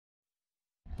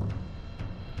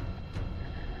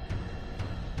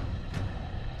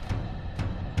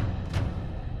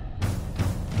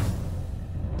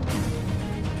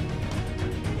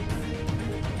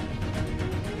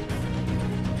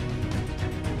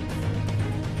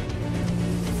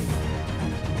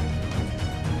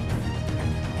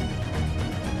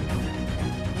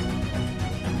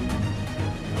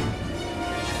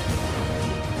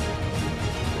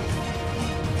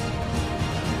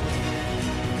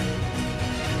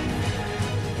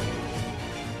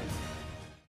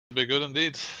Be good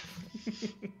indeed.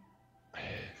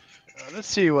 Let's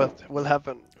see what will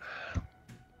happen.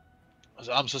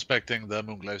 So I'm suspecting the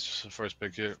Moonglave's first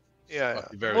pick here. Yeah,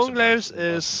 I'd be the very surprised Moonglaves if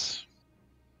it wasn't.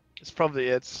 is probably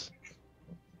it.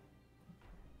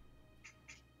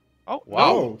 Oh Wow.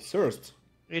 no, Oh, Thirst.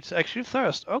 it's actually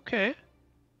Thirst. Okay,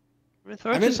 I mean I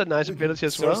Thirst is mean, a nice ability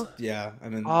as Thirst, well. yeah. I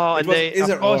mean, Oh, it and was they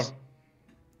either of course or.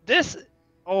 this.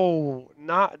 Oh,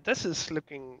 not this is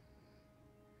looking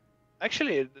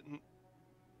actually I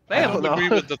playable don't now. agree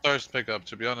with the thirst pickup,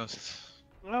 to be honest.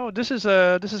 No, this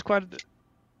is quite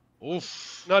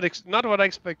Oof. not what I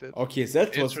expected. Okay,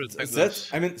 that was Interesting that.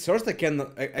 this. I mean, Thirst. I can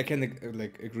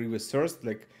like agree with Thirst.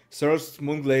 Like Thirst,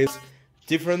 Moonglaze,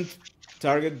 different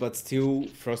target, but still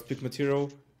first pick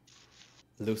material.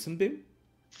 Lucent Beam.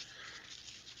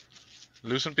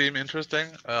 Lucent Beam, interesting.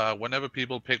 Whenever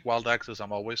people pick Wild Axes,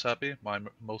 I'm always happy. My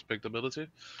most picked ability.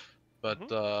 But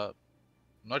Mhm.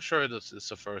 I'm not sure it's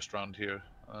the first round here.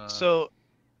 So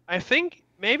I think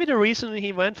maybe the reason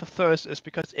he went for Thirst is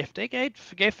because if they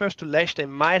gave first to Lash, they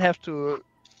might have to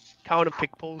counter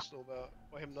pick Post over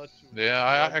for him not to Yeah,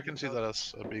 run I the can see that counter.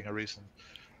 as being a reason.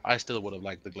 I still would have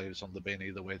liked the Glaives on the Bane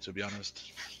either way, to be honest.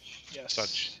 Such Yes,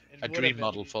 it a would have dream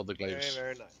model been for the very Glaives.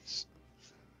 very nice.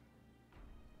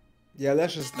 Yeah,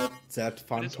 Lash is not that But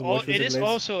fun to watch with the Glaze.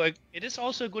 it is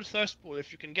also a good Thirst pool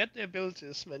if you can get the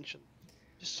abilities mentioned.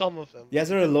 Just some of them. Yeah,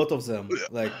 there are a lot of them.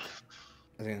 Like,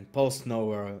 again, Pulse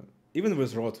Nowhere, even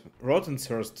with Rot and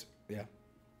Thirst. Yeah, Yeah.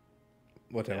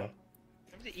 whatever.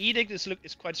 The Edict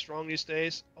is quite strong these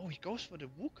days. Oh, he goes for the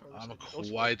Wukong. I'm He goes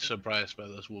for quite the... surprised by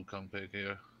this Wukong pick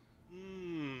here.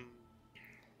 Hmm.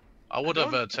 I would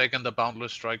have taken the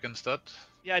Boundless Strike instead.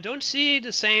 Yeah, I don't see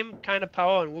the same kind of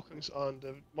power on Wukongs on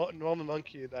the normal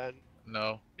monkey then.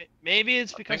 No. Maybe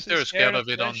it's I because think they're they're scared scared of of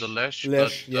it on the Lesh, but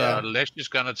Lash, yeah. Lesh is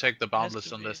gonna take the It has Boundless to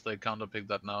be. unless they counterpick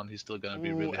that now, and he's still gonna be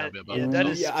Ooh, really and happy about yeah, it. that Ooh,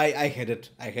 is. yeah, I had it.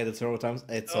 I had it several times.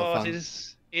 It's so Oh, fun.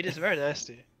 it is very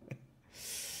nasty.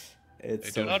 It's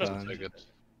They so do lot need of- to fun. take it.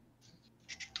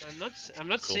 I'm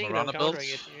not Cool seeing them Marana countering build.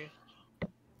 it here.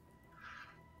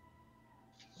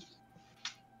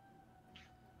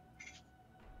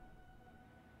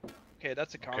 Okay,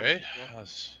 that's a counter. Okay. Yeah.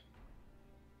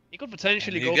 He could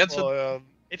potentially And he go gets for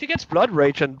if he gets Blood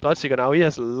Rage and Bloodseeker now, he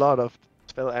has a lot of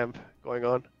spell amp going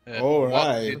on. Yeah. All What?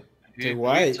 right. He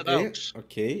Why? reads it out.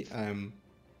 Okay.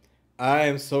 I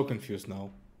am so confused now.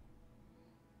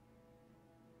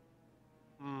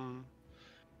 Hmm.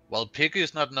 Well, Piggy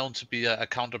is not known to be a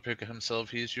counter picker himself.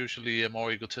 He's usually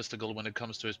more egotistical when it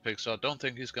comes to his picks, so I don't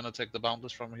think he's gonna take the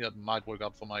Boundless from here. It might work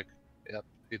out for Mike. Yep,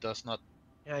 he does not.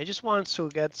 Yeah, he just wants to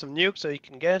get some nukes so he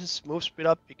can get his move speed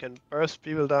up. He can burst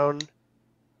people down.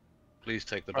 Please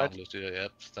take the Right. Boundless here.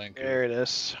 Yep, thank you. There it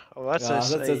is. Oh, that's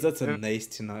That's a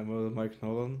nasty Mike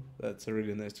Nolan. That's a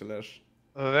really nasty Lash.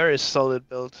 a very solid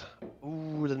build.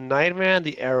 Ooh, the Nightmare and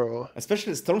the Arrow.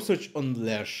 Especially Storm Surge on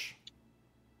Lash.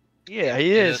 Yeah,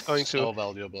 he It is going so to.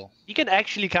 valuable. He can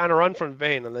actually kind of run from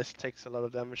Vayne unless he takes a lot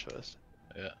of damage first.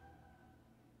 Yeah.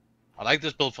 I like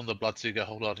this build from the Bloodseeker a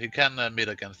whole lot. He can mid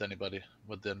against anybody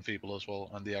with the Enfeeble as well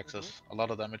and the access. A lot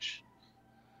of damage.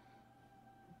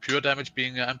 Pure damage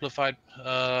being amplified,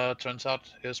 turns out,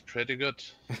 is pretty good.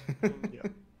 Yeah.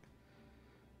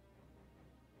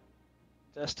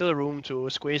 There's still room to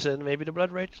squeeze in maybe the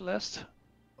Blood Rage last.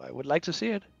 I would like to see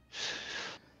it.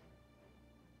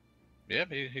 Yeah,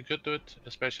 he could do it,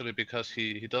 especially because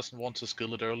he doesn't want to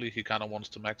skill it early. He kind of wants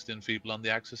to max the Enfeeble on the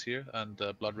axis here, and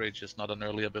Blood Rage is not an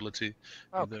early ability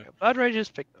Okay, either. Blood Rage is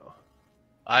picked now.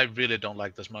 I really don't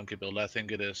like this monkey build. I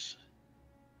think it is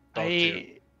dog tier.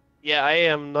 Yeah,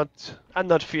 I'm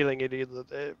not feeling it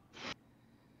either.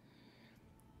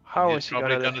 How He's is he probably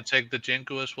gonna? gonna take the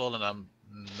Jinku as well, and I'm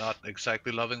not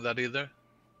exactly loving that either.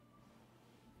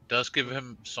 Does give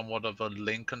him somewhat of a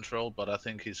lane control, but I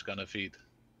think he's gonna feed.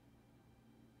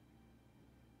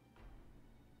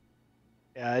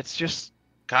 Yeah, it's just.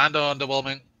 Kinda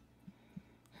underwhelming.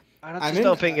 I just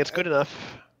don't think it's good enough.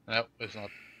 No, it's not.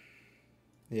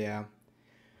 Yeah.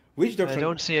 Witch Doctor I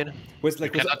don't see it. with You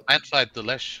like with, cannot man fight the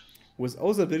Lesh. with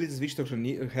all the abilities Witch Doctor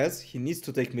has, he needs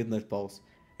to take Midnight Pulse.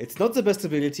 It's not the best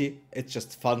ability. It's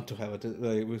just fun to have it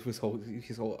with his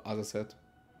whole other set.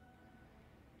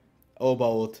 How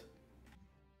about?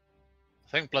 I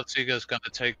think Bloodseeker is gonna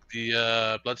take the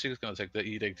Bloodseeker is gonna take the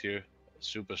Edict here.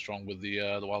 Super strong with the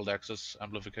Wild Access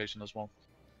amplification as well.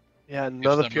 Yeah, Gives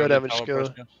another them pure early damage power skill.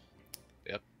 pressure.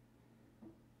 Yep.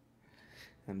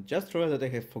 I'm just realized that I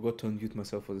have forgot to unmute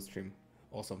myself for the stream.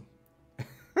 Awesome.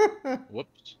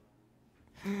 Whoops.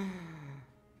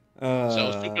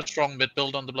 So super strong mid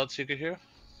build on the Bloodseeker here.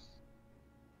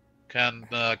 Can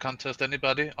contest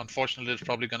anybody. Unfortunately, it's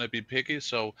probably going to be Piggy,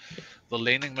 so the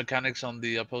laning mechanics on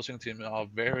the opposing team are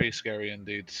very scary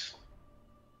indeed.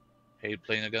 Hate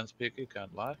playing against Piggy,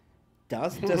 can't lie.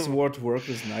 Does this ward work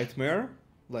with Nightmare?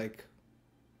 Like,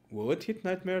 will it hit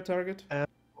Nightmare target?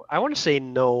 I want to say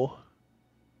no.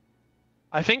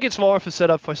 I think it's more of a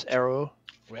setup for his arrow,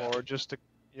 Yeah. or just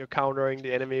you're countering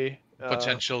the enemy.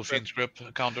 Potential Fiend's Grip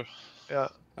counter. Yeah.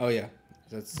 Oh yeah,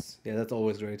 that's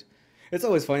always great. It's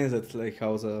always funny that like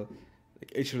how the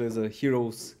actually the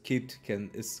hero's kit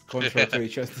is contrary to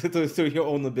each other to your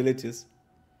own abilities.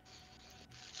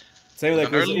 Same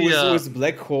like with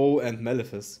Black Hole and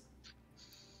Malefice.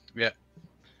 Yeah.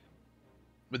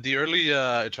 With the early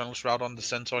Eternal Shroud on the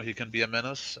Centaur, he can be a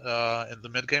menace in the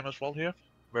mid game as well here.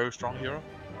 Very strong hero.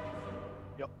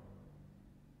 Yep.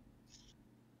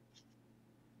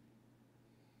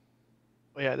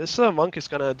 Oh, yeah, this monk is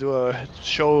gonna do a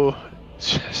show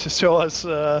us.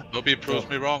 Hope he proves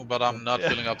me wrong, but I'm not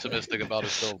feeling optimistic about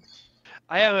his build.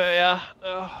 I am, yeah.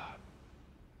 I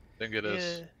think it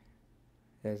is.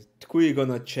 Yeah, Kui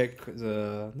gonna check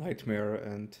the Nightmare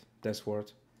and Death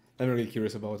Ward. I'm really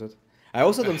curious about it. I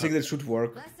also don't think that should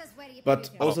work,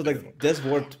 but also like Death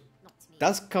Ward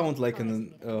does count like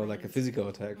a physical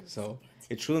attack, so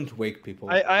it shouldn't wake people.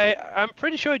 I'm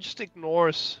pretty sure it just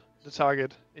ignores the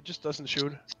target. It just doesn't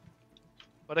shoot.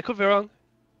 But I could be wrong.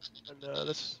 And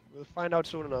we'll find out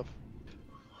soon enough.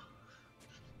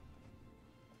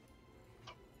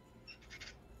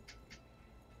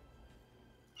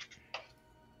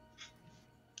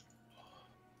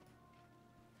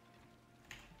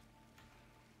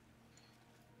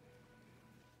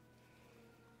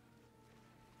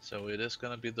 So it is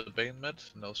gonna be the Bane mid,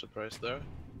 no surprise there.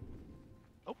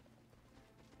 Oh.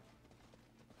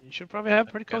 You should probably have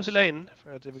pretty cozy lane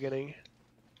at the beginning.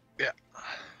 Yeah.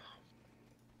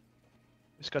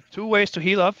 He's got 2 ways to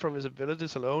heal up from his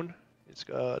abilities alone. He's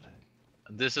got...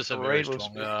 And this is a very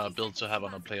strong build to have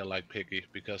on a player like Piggy,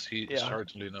 because he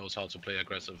certainly knows how to play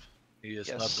aggressive. He is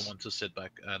not the one to sit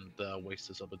back and waste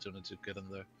his opportunity to get in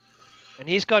there. And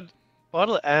he's got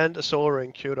Bottle and a Soul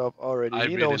Ring queued up already. I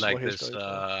he really knows like what this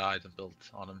item build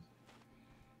on him.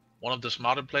 One of the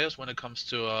smarter players when it comes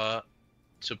to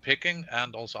picking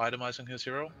and also itemizing his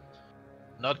hero.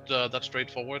 Not that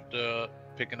straightforward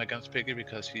picking against Piggy,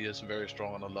 because he is very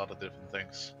strong on a lot of different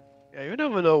things. Yeah, you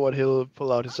never know what he'll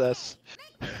pull out his ass.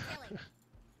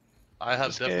 I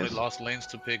have definitely lost lanes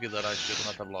to Piggy that I should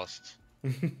not have lost.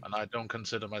 And I don't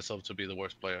consider myself to be the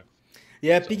worst player.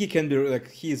 Yeah, so. Piggy can be like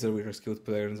he's a really skilled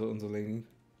player on the laning.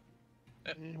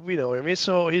 Yeah. We know him.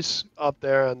 He's up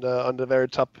there and on the very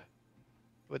top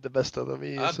with the best of them.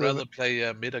 I'd rather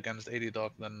play mid against 80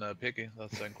 Dog than Piggy.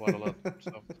 That's saying quite a lot.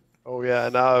 So. Oh yeah,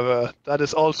 now that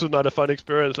is also not a fun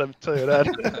experience. Let me tell you that.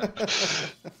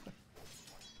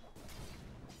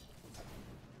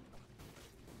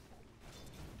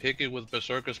 Piggy with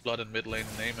Berserker's Blood in mid lane,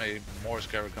 name a more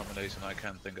scary combination. I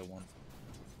can't think of one.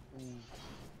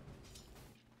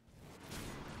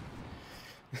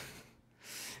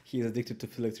 He's addicted to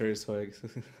phylactery swags.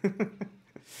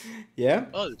 Yeah,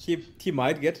 he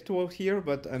might get to here,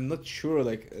 but I'm not sure.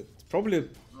 Like, probably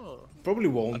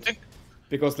won't.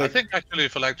 I think actually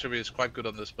phylactery is quite good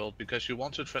on this build, because you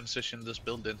want to transition this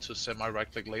build into semi right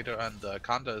click later, and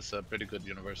Kanda is a pretty good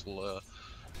universal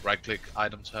right click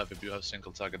item to have if you have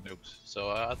single target nukes.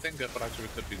 So I think phylactery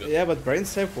could be good. Yeah, but Brain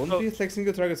Sap won't be like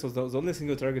single target, so the only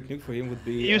single target nuke for him would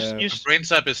be. Brain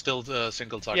Sap is still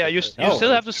single target. Yeah, you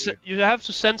still have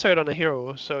to center it on a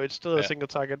hero, so it's still a single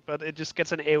target, but it just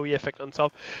gets an AoE effect on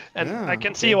top. And I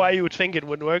can see why you would think it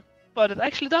wouldn't work, but it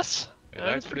actually does. It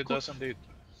actually does indeed.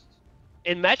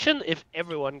 Imagine if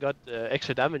everyone got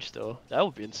extra damage though. That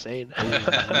would be insane.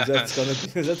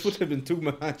 That would have been too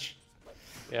much.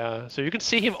 Yeah, so you can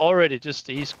see him already. He's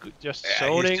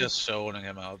zoning. He's just zoning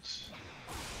him out.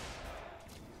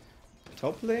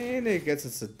 Top lane, I guess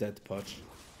it's a dead punch.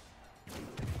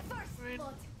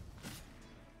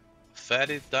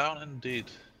 Fatty down indeed.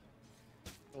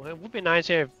 Well, it would be nice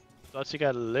here if Dotsie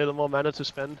got a little more mana to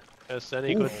spend, because then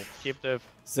he could keep the.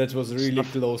 That was a really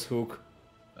close hook.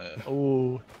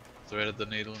 Oh. Threaded the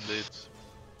needle indeed.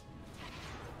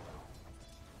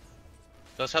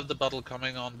 Does have the battle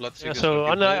coming on Bloodseeker. Yeah, so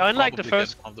unlike the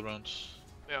first of the rounds.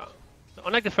 Yeah. So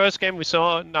unlike the first game we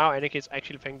saw, now Anakin is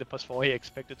actually playing the +4 he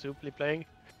expected to be playing.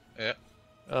 Yeah.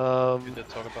 We did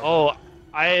talk about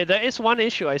there is one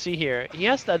issue I see here. He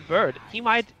has that bird. He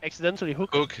might accidentally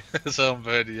hook some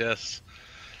bird, yes.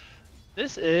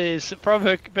 This is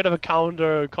probably a bit of a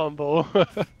counter combo.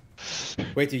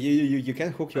 Wait, you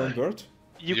can hook your own bird?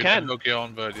 You can. Hook your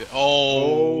own bird. Yeah.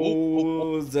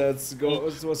 Oh. Oh, that's go.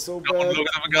 It was so Don't bad. look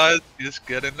at him, guys. He's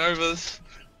getting nervous.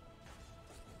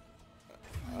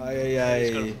 Ay, ay,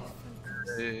 he's ay.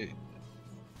 Hey.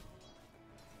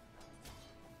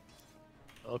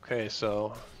 Okay,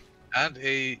 so And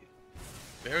a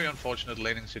very unfortunate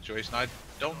laning situation. I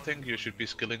don't think you should be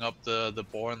skilling up the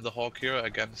boar and the hawk here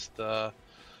against the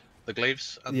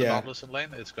glaives and the Yeah. boundless in lane.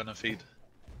 It's gonna feed.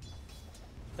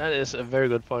 that is a very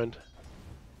good point.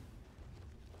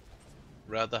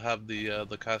 Rather have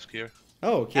the cask here.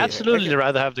 Oh, okay. Absolutely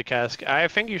rather have the cask. I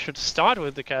think you should start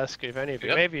with the cask if anything.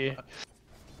 Yep. Maybe.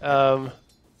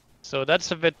 So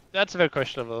that's a bit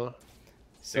questionable. Think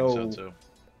So, so too.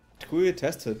 Kuya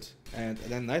tested, and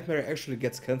then Nightmare actually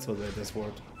gets cancelled by this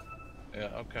word. Yeah.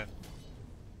 Okay.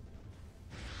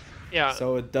 Yeah.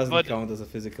 So it doesn't but- count as a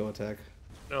physical attack.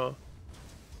 No.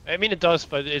 I mean it does,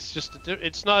 but it's just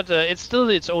it's not. It's still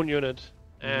its own unit.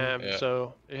 Yeah.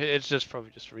 So it's just probably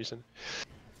just a reason.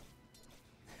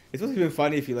 It would have been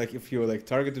funny if you were like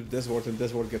targeted this word and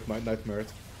this word get my nightmared.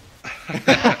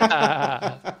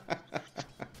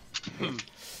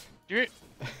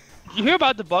 You hear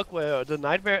about the bug where the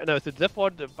death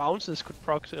ward the bounces could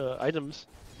proc items?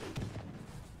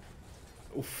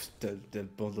 Oof, the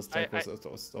boneless attack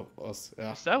was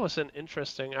yeah. That was an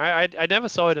interesting. I never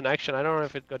saw it in action. I don't know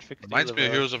if it got fixed. Reminds either, me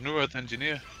of but- Heroes of New Earth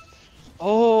Engineer.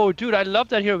 Oh, dude, I love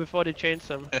that hero before they changed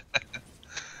them.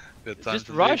 Good time Just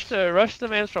to rush the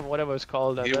maelstrom, whatever it's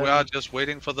called. And Here we then- are just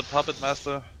waiting for the puppet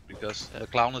master because the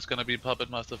clown is gonna be puppet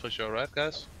master for sure, right,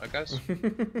 guys? Right, guys?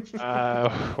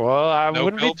 Well, I No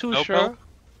wouldn't build, be too no sure. build.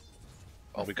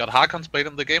 Well, we got Harkon's played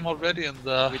in the game already, and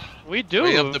We do.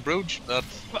 Way of the Brooch. But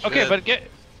Okay, shit. but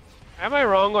am I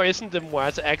wrong, or isn't the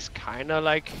Moaz X kind of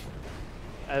like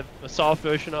a soft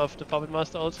version of the Puppet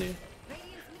Master ulti?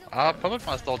 Puppet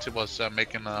master ulti was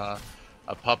making a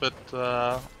puppet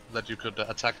that you could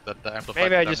attack that amplified.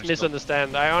 Maybe I damage just skill.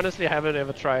 misunderstand. I honestly haven't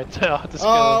ever tried the skill.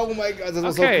 Oh my god, that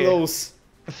was Okay. so close.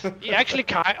 He actually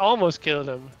almost killed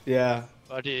him, Yeah,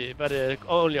 but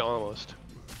only almost.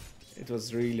 it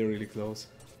was really close.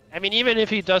 I mean, even if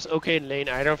he does okay in lane,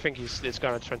 I don't think it's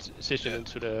gonna transition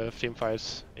into the team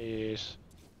fights.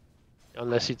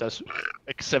 Unless he does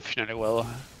exceptionally well.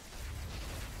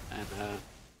 And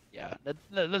yeah,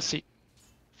 let's see.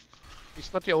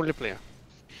 He's not the only player.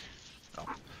 No.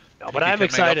 No, Think but he I'm can make up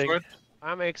excited. for it?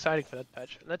 I'm excited for that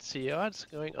patch. Let's see what's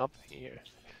going up here.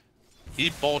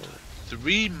 He bought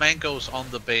 3 mangoes on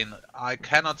the Bane. I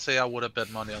cannot say I would have bet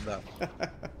money on that.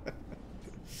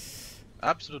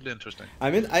 Absolutely interesting.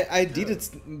 I mean, I did it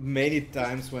many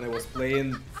times when I was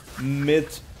playing mid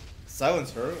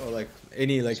silencer or like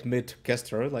any like mid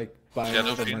caster, like buying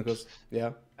Shadow the Fiend. mangoes.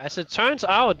 Yeah. As it turns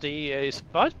out, the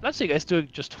Bloodseeker is doing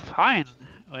just fine.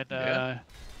 With, Yeah.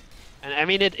 And I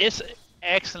mean, it is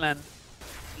excellent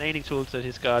laning tools that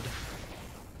he's got.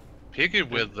 Piggy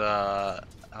with a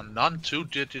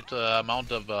non-2-digit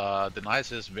amount of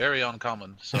denies is very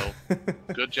uncommon. So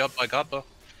good job by Gotba.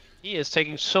 He is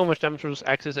taking so much damage through his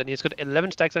axes, and he's got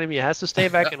 11 stacks on him. He has to stay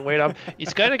back and wait up.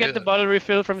 He's gonna get the bottle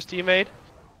refill from his teammate.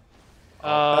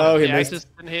 Oh, he the missed. axes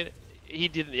didn't hit. He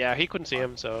didn't. Yeah, he couldn't see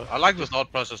him. So. I like the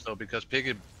thought process though, because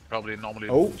Piggy probably normally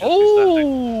Oh. just be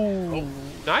standing. Oh,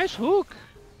 nice hook.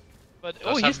 But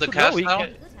Does he's have the too cast low. He now?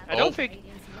 can't- I Oh. don't think.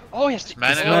 Oh, yes.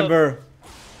 Man in Remember,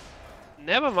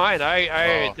 Never mind.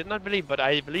 I Oh. did not believe, but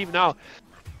I believe now.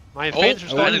 My Oh, fans are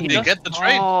and starting. they get the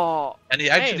trade. Oh, And he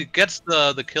actually gets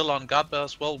the kill on Gotba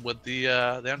as well with the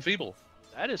Enfeeble.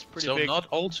 that is pretty So big. not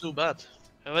all too bad.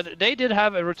 But they did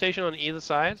have a rotation on either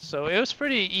side, so it was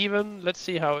pretty even. Let's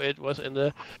see how it was in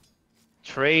the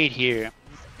trade here.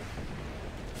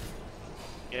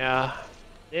 Yeah,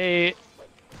 they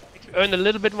earned a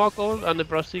little bit more gold on the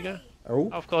Bloodseeker. oh,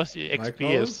 Of course, the My XP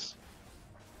gold? is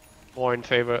more in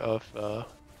favor of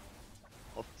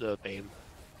the Bane.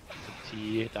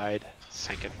 He died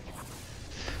second.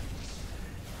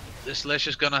 This Lesh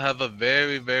is gonna have a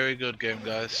very good game,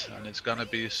 guys, and it's gonna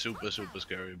be super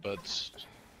scary. But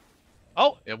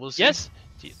Oh, yeah, we'll see. yes.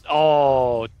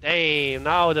 Oh, damn!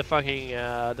 Now the fucking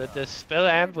the spell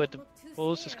amp with the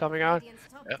pulse is coming out,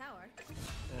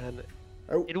 and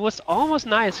oh. it was almost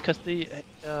nice because the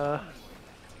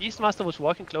Beastmaster was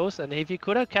walking close, and if he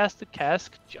could have cast the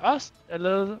cask just a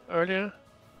little earlier,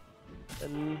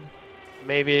 then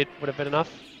maybe it would have been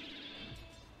enough.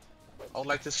 I would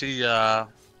like to see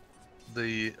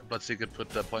the Bloodseeker put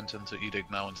the points into Edict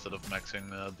now instead of maxing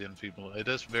the Enfeeble. It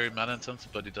is very mana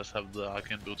intensive, but he does have the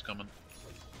Arcane Boots coming.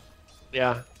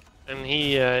 Yeah, and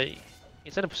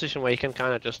he's in a position where he can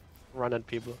kind of just run at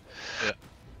people.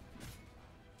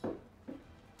 Yeah.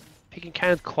 Picking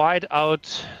kind of quite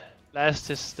out last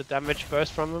is the damage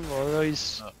burst from him, although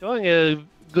he's doing a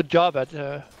good job at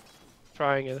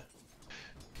trying it.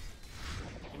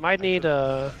 He might need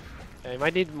he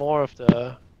might need more of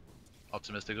the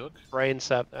Optimistic hook. brain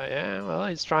sap. Yeah, well,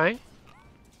 he's trying.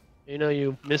 You know,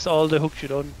 you miss all the hooks you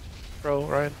don't throw,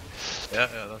 right?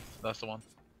 Yeah, that's the one.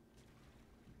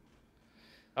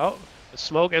 Oh, the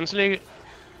smoke instantly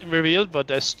revealed, but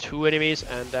there's 2 enemies,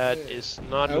 and that is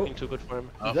not looking too good for him.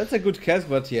 Oh. That's a good cast,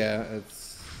 but yeah,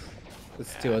 it's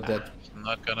still a dead. It's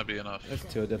not gonna be enough. It's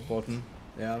still a dead bottom.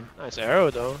 Yeah. Nice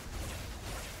arrow, though.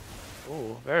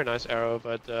 Oh, very nice arrow,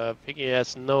 but Piggy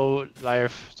has no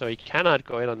life, so he cannot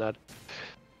go in on that.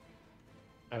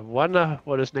 I wonder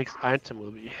what his next item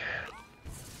will be.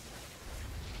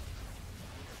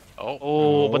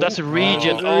 Oh, but that's a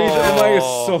region. Oh, is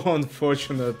so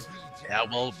unfortunate. Yeah,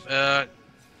 well,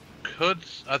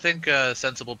 I think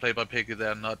sensible play by Piggy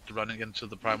there, not running into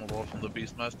the Primal Roar from the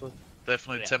Beastmaster.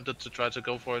 Definitely tempted to try to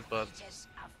go for it, but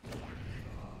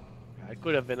it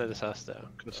could have been a disaster.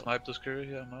 could snipe the Scurry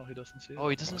here. No, he doesn't see it. Oh,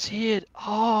 he doesn't see it.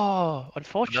 Oh,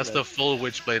 unfortunate. That's the full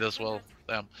Witchblade as well.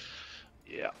 Damn.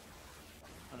 Yeah.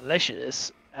 Lesh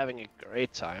is having a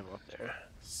great time up there.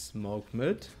 Smoke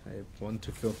mid. I want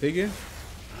to kill Piggy.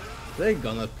 They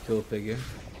gonna kill Piggy.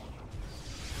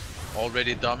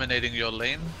 Already dominating your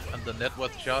lane and the net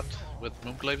worth shot with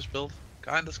Moonglave's build.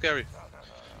 Kinda scary.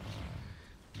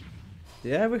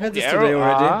 Yeah, we had The this today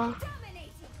already.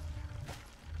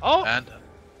 Oh! And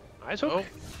Nice hook.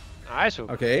 Nice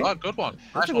hook. Okay. oh, good one.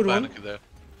 That's Nice a one, good one. Bannicky there.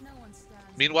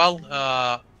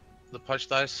 Meanwhile, the Punch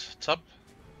dice top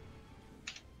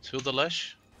to the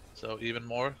Lesh. So even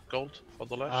more gold for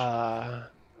the Lesh.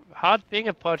 Hard being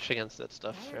a punch against that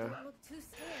stuff, yeah.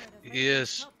 He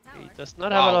is He does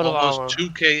not have a lot of armor. almost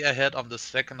 2k ahead on the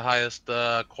second highest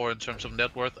core in terms of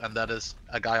net worth, and that is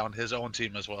a guy on his own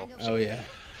team as well. Oh yeah.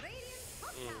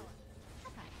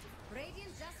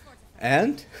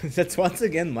 And that's once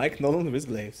again Mike Nolan with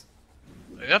Glaives.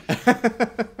 Yep.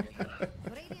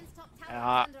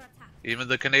 Yeah. Even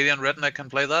the Canadian redneck can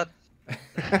play that.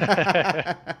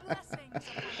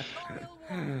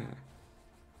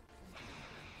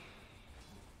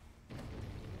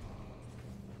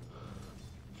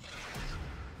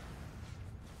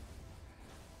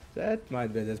 That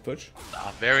might be a death push.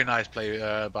 Very nice play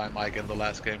by Mike in the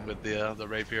last game with the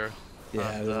rapier. Yeah,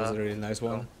 And, that was a really nice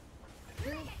one.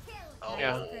 Oh,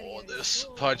 Yeah. this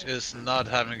Pudge is not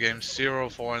having game 0,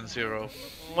 4, and 0.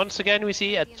 Once again, we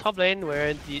see a top lane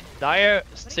where the dire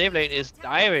save lane is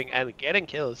diving and getting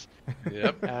kills.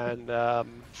 Yep. And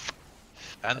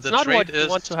And it's the not trait what you is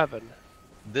want to happen.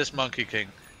 this Monkey King.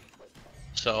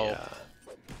 So, Yeah.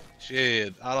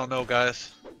 shit, I don't know,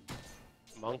 guys.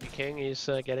 Monkey King is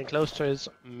getting close to his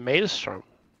Maelstrom.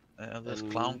 And this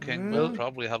Clown King will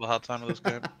probably have a hard time with this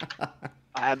game.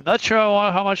 I'm not sure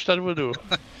how much that will do.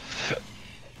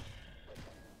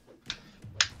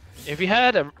 If he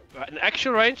had an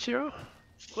actual range hero,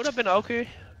 could have been okay,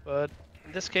 but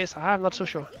in this case, I'm not so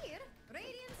sure.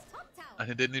 And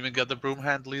he didn't even get the broom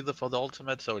handle either for the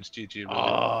ultimate, so it's GG really.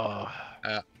 Oh,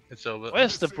 It's over.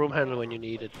 where's the broom handle when you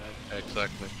need it, man?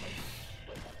 Exactly.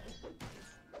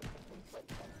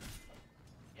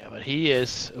 Yeah, but he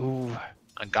is. Ooh.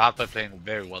 And Garth playing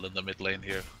very well in the mid lane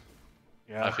here,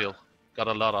 Yeah, I feel. Got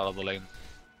a lot out of the lane.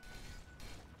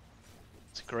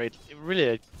 it's great.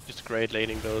 Really, just great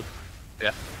laning build.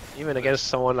 Yeah. Even against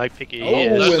someone like Piggy, Oh, he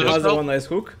is another one nice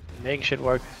hook. making shit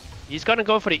work. He's gonna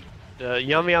go for the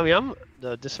yum yum yum,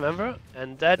 the dismember,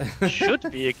 and that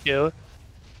should be a kill.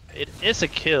 It is a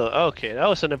kill. Okay, that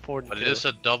was an important But it kill. is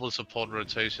a double support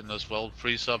rotation as well.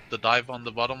 Frees up the dive on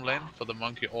the bottom lane for the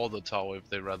monkey or the tower if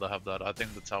they rather have that. I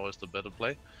think the tower is the better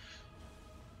play.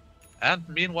 And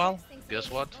meanwhile, guess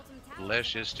what?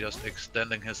 Lesh is just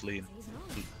extending his lead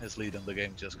in the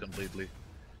game just completely.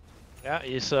 Yeah,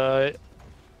 he's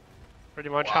pretty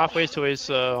much halfway to his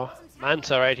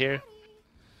Manta right here.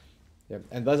 Yeah,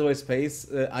 and by the way, Space,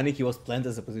 Aniki was planned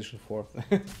as a position 4.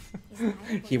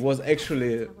 He was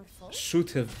actually should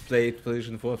have played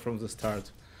position 4 from the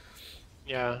start.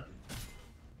 Yeah.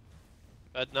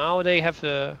 But now they have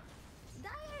the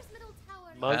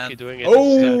monkey And- doing it.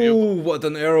 Oh, what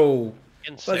an arrow!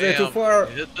 Insane. But they're too far.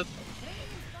 He hit it.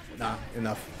 Nah,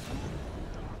 enough.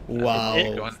 Wow.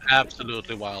 Going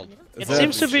absolutely wild. It That-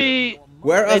 seems to be.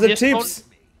 Where are they the just tips?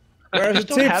 Where are They the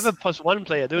just don't have a tips? +1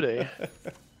 player, do they?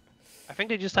 I think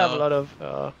they just have a No. lot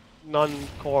of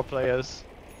non-core players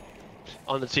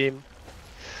on the team.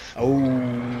 Oh.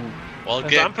 Well,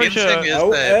 Because I'm pretty Ginseng sure- is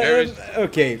Oh, very...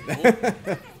 okay.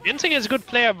 Ginseng is a good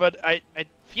player, but I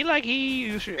feel like he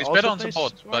usually He's also better on plays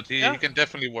support, support. but he Yeah. can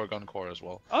definitely work on core as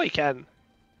well. Oh, he can.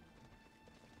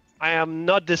 I am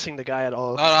not dissing the guy at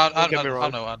all. I Don't get me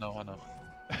wrong. know.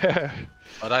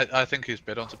 But I think he's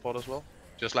better on support as well.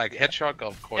 Just like Hedgehog,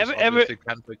 of course, obviously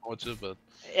can play more too, but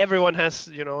everyone has,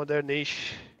 you know, their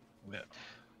niche. yeah.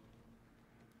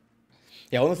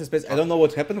 Yeah, honestly, I don't know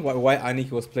what happened. Why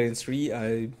Aniki was playing 3.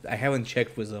 I haven't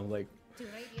checked with him, like,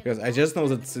 because I just know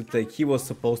that like he was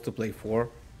supposed to play 4.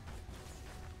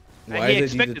 And he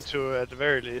expected to, at the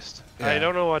very least. Yeah. I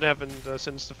don't know what happened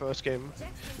since the first game.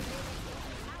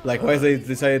 Like, why they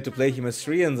decided to play him as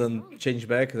 3 and then change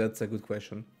back? That's a good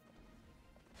question.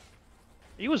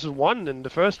 He was 1 in the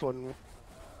first one,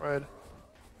 right?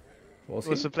 Was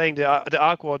he? He was playing the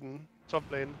Arc Warden top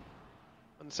lane,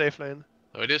 on the safe lane.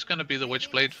 So it is going to be the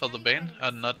Witchblade for the Bane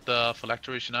and not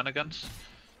phylactery shenanigans.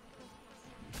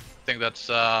 I think that's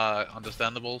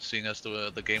understandable, seeing as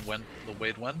the game went the way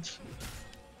it went.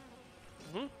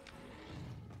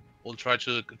 We'll try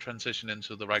to transition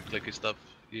into the right-clicky stuff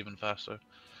even faster.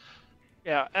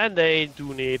 Yeah, and they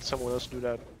do need someone else to do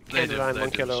that. Can't rely on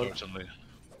one killer. Certainly.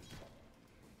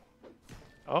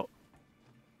 Oh.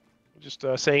 Just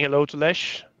saying hello to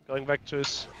Lesh. Going back to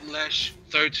his... Lesh,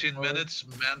 13 minutes,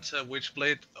 Manta,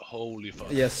 Witchblade, holy fuck.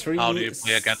 Yeah, 3. How do you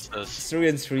play against this? 3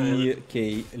 and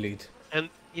 3k lead. And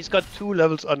he's got 2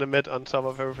 levels on the mid on top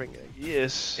of everything.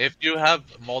 Yes. If you have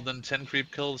more than 10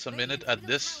 creep kills a minute at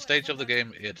this stage of the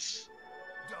game, it's...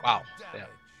 Wow. Yeah.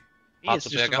 He is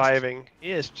just surviving.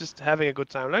 He is just having a good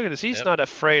time. Look at this. He's not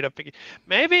afraid of Piggy.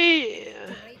 Maybe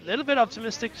a little bit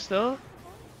optimistic still.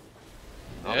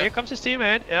 Oh, here comes his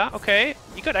teammate. Yeah, okay.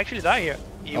 He could actually die here.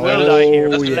 He will die here.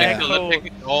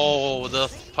 Oh, the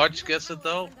Pudge gets it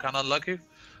though. Kind of lucky.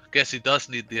 Guess he does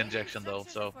need the injection though.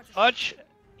 So Pudge.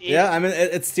 Yeah, I mean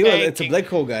it's still it's a black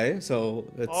hole guy, so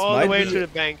it's all the way to the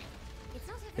bank.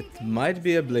 It might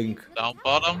be a blink. Down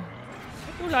bottom.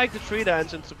 I do like the tree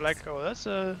dance into black hole. That's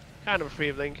a kind of a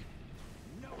free blink.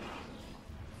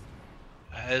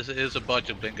 It is a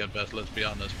budget blink at best. Let's be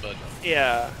honest, but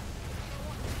yeah.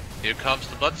 Here comes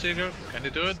the Bloodseeker. Can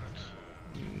you do it?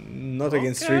 Not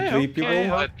against 3 people.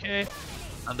 Okay.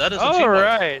 And that is a team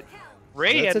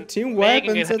wipe. That's a team wipe,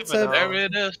 and there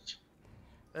it is.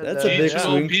 That's a big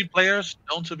swing. OP players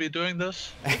known to be doing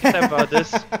this. About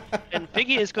this. And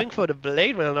Piggy is going for the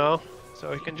blade mail now,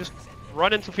 so he can just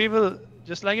run into people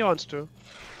just like he wants to.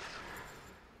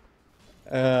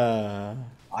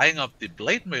 Eyeing up the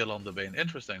blade mail on the Bane.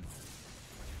 Interesting.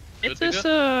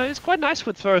 It's quite nice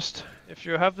with first if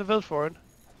you have the build for it.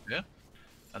 Yeah,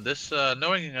 and this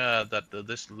knowing that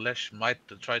this Lesh might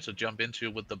try to jump into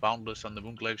with the Boundless and the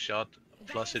Moonglaive shot,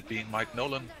 plus it being Mike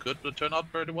Nolan, could turn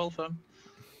out pretty well for him.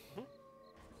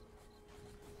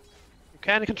 You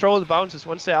can control the bounces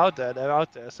once they're out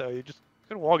there, so you just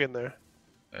can walk in there.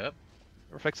 Yep.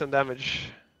 Reflect some damage.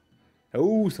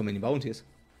 Oh, so many bounties.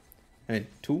 I mean,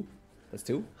 2. That's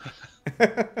 2.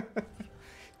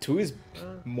 2 is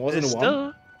more than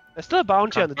 1. There's still a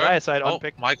bounty on the dire side on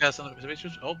pick. Mike has an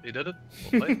observation. Oh, he did it.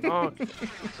 Well played. Oh,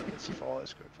 C4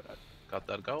 is good for that. Got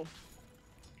that goal.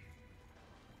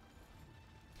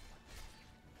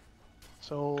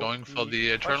 So going for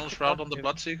the Eternal Shroud on the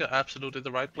Bloodseeker, absolutely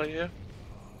the right play here.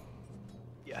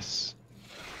 Yes.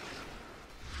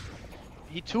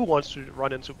 He too wants to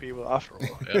run into people after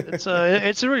all. Yeah.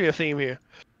 It's really a theme here.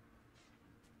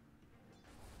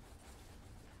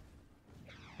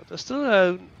 But there's still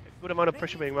a good amount of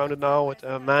pressure being mounted now with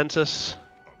Mantis,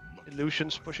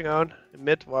 Illusions pushing out in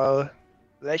mid while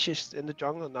Lesh is in the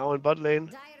jungle now in bot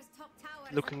lane.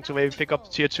 Looking to maybe pick up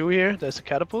the tier 2 here. There's a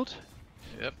catapult.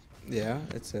 Yep. Yeah,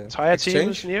 it's a entire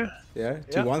team is near. Yeah,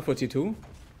 T1 for T2.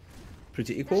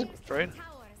 Pretty equal. Trade.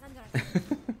 A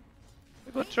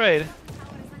good trade.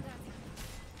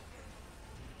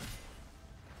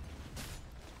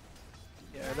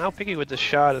 Yeah, now Piggy with the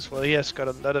shot as well. He has got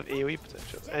a lot of AoE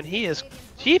potential. And he is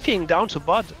TPing down to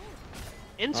bot.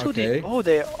 Into the... Oh,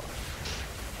 they...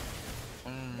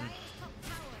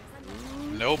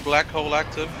 No black hole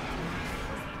active.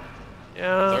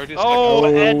 Yeah. 30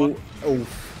 seconds. Oh.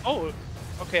 Oh.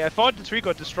 Okay, I thought the tree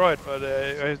got destroyed, but...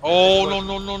 oh,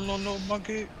 no,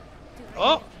 monkey.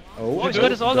 Oh. Oh, he's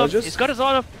got his ult up. He's got his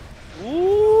ult up.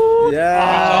 Ooh.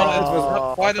 Yeah. It was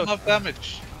not quite enough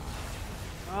damage.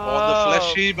 Oh, the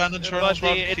flesh heap and Eternal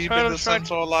Shroud keeping the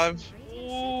Centaur alive.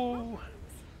 Ooh.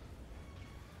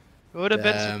 Would have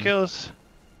been some kills.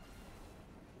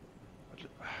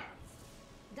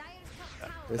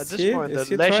 At this point,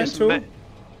 the Lesh is...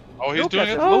 Oh, he's doing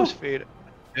it. Oh. Speed.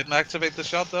 Didn't activate the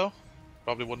shot though.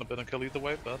 Probably wouldn't have been a kill either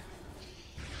way, but...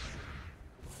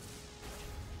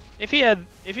 If he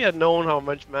had known how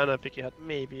much mana Piggy had,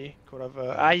 maybe could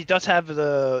have. He does have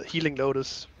the healing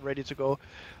lotus ready to go.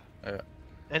 Yeah.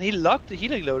 And he locked the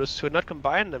Healing Lotus to not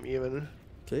combine them even.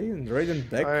 Okay, and Raiden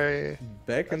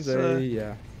back and they,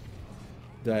 yeah.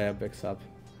 Dia backs up.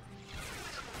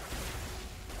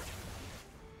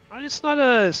 Well, it's not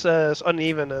as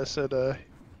uneven as it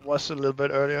was a little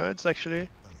bit earlier. It's actually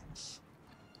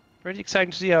pretty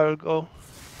exciting to see how it'll go.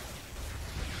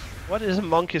 What is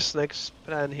Monkey's next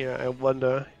plan here, I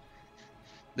wonder?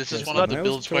 This is It's one of not the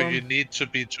builds where Maelstrom. you need to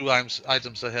be 2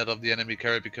 items ahead of the enemy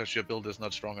carry because your build is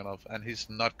not strong enough, and he's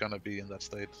not gonna be in that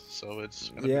state. So it's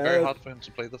gonna be very hard for him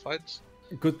to play the fights.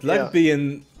 Good luck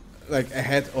being like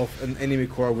ahead of an enemy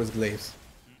core with glaives.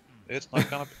 It's not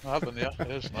gonna happen, yeah.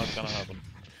 It's not gonna happen.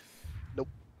 Nope.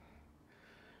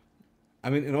 I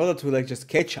mean, in order to like just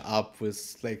catch up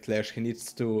with like Clash, he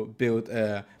needs to build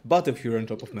a Battlefury on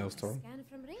top of Maelstrom.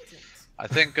 I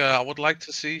think I would like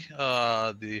to see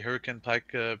the Hurricane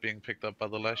Pike being picked up by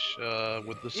the Lash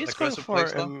with this He's going aggressive for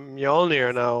playstyle.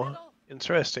 Mjolnir now.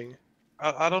 Interesting.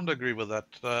 I don't agree with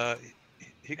that.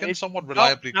 He can It- somewhat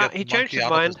reliably no, get he the changed monkey his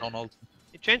out mind. of his own ult.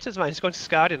 He changed his mind. He's going to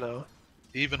Skadi now.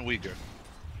 Even weaker.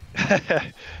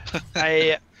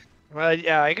 Well,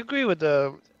 yeah, I agree with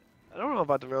the. I don't know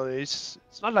about the Mjolnir. It's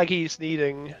not like he's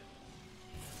needing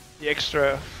the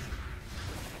extra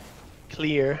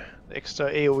clear, the extra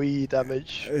AOE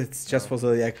damage. It's just for the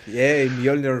like, yeah,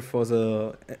 Mjolnir for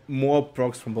the more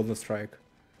procs from bonus strike.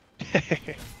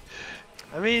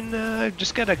 I mean,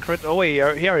 just get a crit. Oh wait,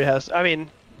 here he has. I mean,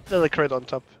 still a crit on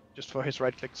top, just for his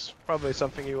right clicks. Probably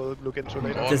something he will look into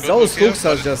later. Oh, Just good those look here, hooks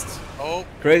are but- just Oh,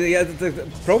 crazy. Yeah,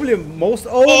 probably most.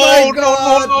 Oh my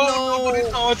god! Nobody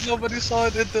saw it. Nobody saw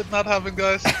it. It did not happen,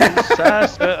 guys. Oh,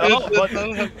 It but did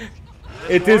not happen.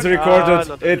 It is recorded.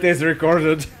 not It is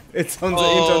recorded. It's on the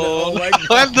internet. Oh my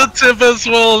god! And the tip as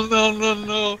well. No, no,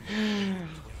 no.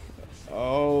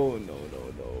 Oh no no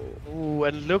no! Ooh,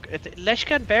 and look, Lesh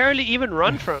can barely even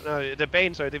run from the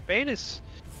Bane. Sorry, the Bane is.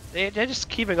 They're just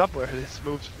keeping up with his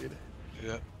move speed.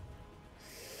 Yeah.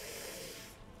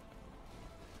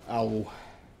 Ow!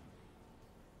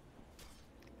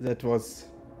 That was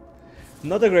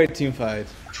not a great team fight.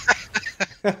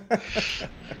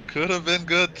 Could have been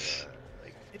good.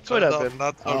 It could have Turned out been.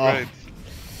 Not so Oh. great.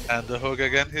 And the hook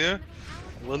again here.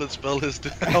 Will it spell his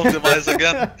demise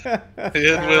again?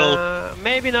 It will.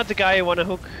 Maybe not the guy you want to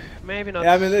hook. Maybe not.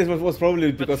 Yeah, I mean it was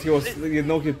probably because he was you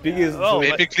know his biggest. Oh,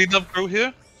 Maybe clean up crew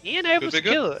here. He enables Could be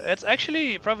kill. It's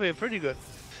actually probably pretty good.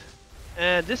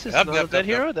 And this is Yep, another yep, dead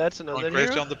yep, hero. yep. That's On another crazy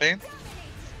hero. on the pain.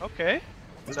 Okay.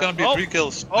 It's gonna be Oh. 3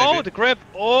 kills. Oh, maybe. the grip.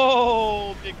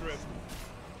 Oh, big grip.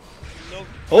 No.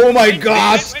 Oh my Wait,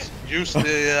 god! wait. Use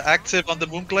the active on the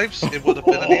Moonclaves. It would have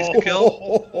been an easy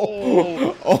kill.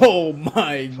 Oh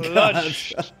my god!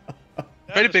 Clutch.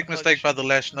 Pretty big mistake by the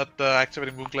Lash not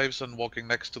activating Moonclaves and walking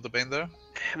next to the Bane there.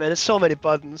 Man, there's so many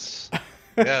buttons.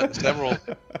 Yeah,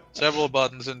 several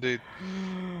buttons indeed.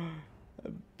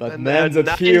 But And man, then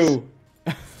that nice. few.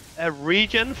 A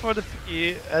regen for the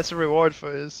Piggy as a reward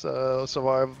for his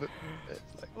survival.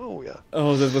 It's like, oh yeah.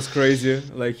 Oh, that was crazy.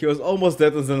 Like he was almost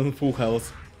dead and then on full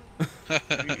health.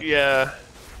 Yeah.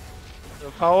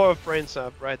 The power of brain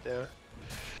sap right there.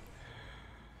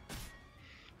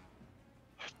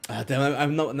 Ah, damn,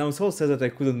 I'm now so sad that I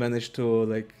couldn't manage to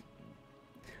like.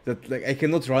 That like I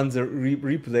cannot run the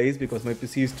replays because my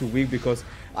PC is too weak. Because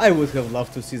I would have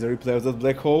loved to see the replay of that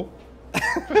black hole.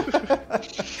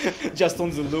 Just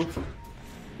on the loop.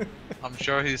 I'm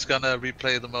sure he's gonna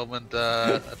replay the moment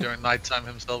during nighttime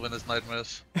himself in his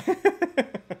nightmares.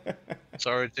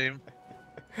 Sorry, team.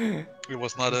 It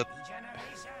was not it.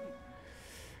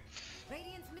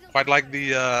 Quite like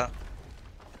the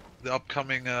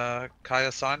upcoming Kaya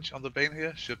Sanj on the Bane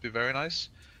here. Should be very nice.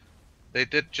 They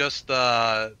did just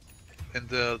in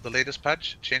the latest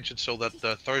patch change it so that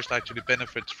Thirst actually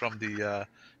benefits from the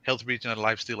health regen and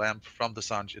lifesteal amp from the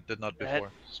Sanj. It did not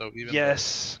before. So even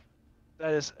Yes.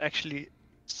 That is actually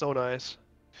so nice.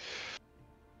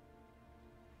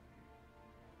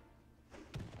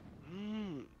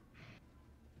 Mm.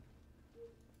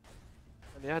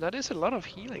 And yeah, that is a lot of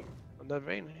healing on that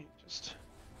vein. He just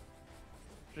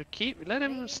let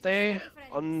him stay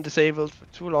undisabled for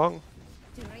too long.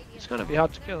 It's gonna be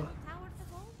hard to kill.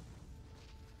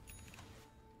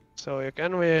 So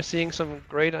again, we're seeing some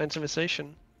great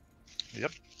itemization.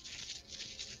 Yep.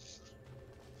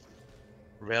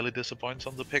 Rarely disappoints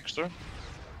on the Pigster.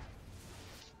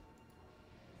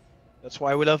 That's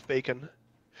why we love bacon.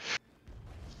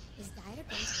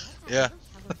 Yeah.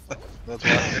 That's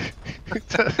why.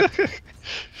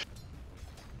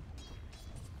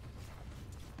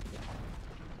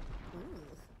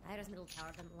 Ida's middle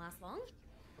tower didn't last long.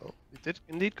 Oh, he did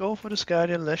indeed go for the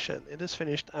Guardian Lash, and it is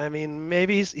finished. I mean,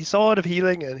 maybe he saw the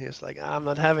healing and he's like, I'm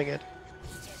not having it.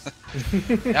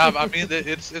 Yeah, I mean,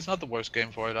 it's not the worst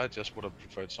game for it. I just would have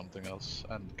preferred something else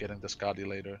and getting the Scotty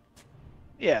later.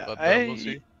 Yeah, But we'll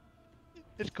see.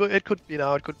 it could be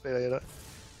now, it could be later.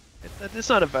 It's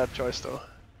not a bad choice though.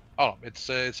 Oh, it's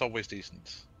always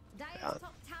decent, Yeah.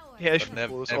 Yeah, but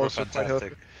Ishmael is never also quite healthy.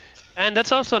 fantastic. And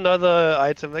that's also another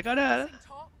item. They got a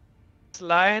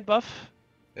slide buff.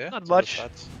 Yeah, Not to the much.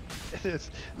 stats. It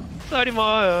is 30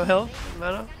 more health,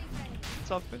 mana.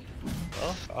 Something.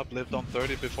 Well, I've lived on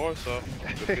 30 before, so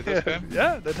could be this game.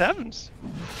 Yeah, that happens.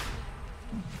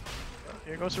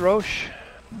 Here goes Roche.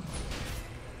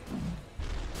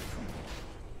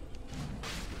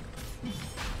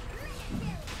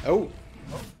 Oh,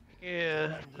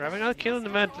 Yeah, grabbing another kill in the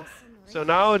mid. So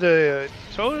now the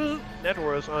total net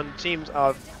worth on teams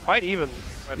are quite even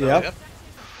right now. yeah. Yep.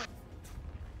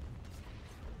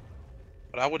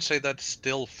 But I would say that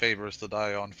still favors the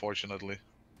Dire, unfortunately.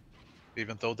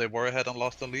 Even though they were ahead and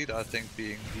lost the lead, I think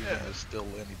being even is still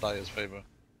in Dire's favor.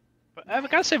 But I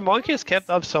gotta say, Monkey has kept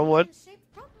up somewhat.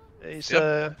 He's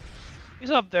Yep.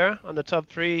 he's up there on the top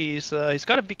 3. He's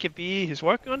got a BKB. He's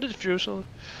working on the diffusal.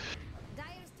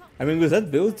 I mean, with that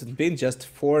build, and being just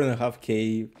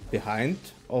 4.5k behind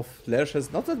of Lash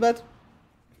is not that bad.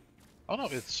 Oh no,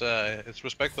 it's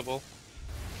respectable.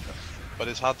 But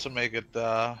it's hard to make it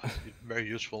very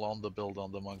useful on the build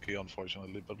on the Monkey,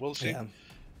 unfortunately. But we'll see. Yeah.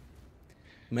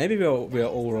 Maybe we are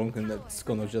all wrong, and that's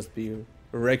gonna just be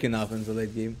wrecking up in the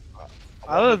late game.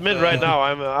 I'll admit right now,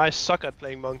 I suck at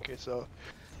playing Monkey. So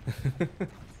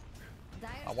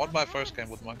I won my first game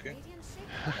with Monkey.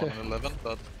 1-11,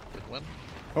 but it win.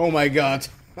 Oh my god.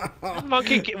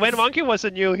 when Monkey was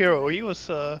a new hero, he was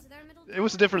it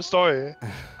was a different story.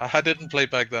 I didn't play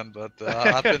back then, but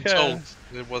I've been told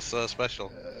it was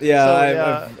special.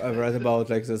 Yeah, So, I've read about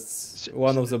like this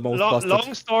one of the most busted.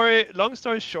 Long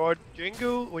story short,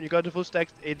 Jingu, when you got the full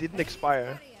stacks, it didn't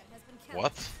expire.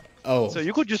 What? Oh, So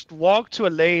you could just walk to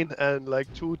a lane and like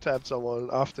 2-tap someone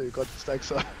after you got the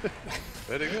stacks up.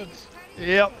 Very good.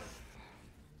 Yep.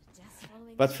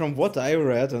 but from what I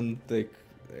read, and like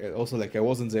also like I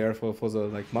wasn't there for the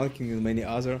like Monkey and many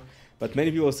other, but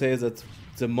many people say that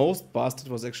the most busted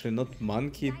was actually not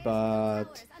Monkey,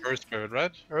 but First Spirit,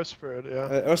 right? Earth Spirit,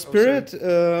 yeah. Earth Spirit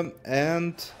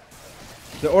and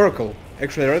the Oracle.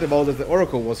 Actually, I read about it. The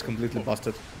Oracle was completely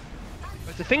busted.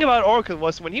 But the thing about Oracle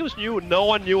was when he was new, no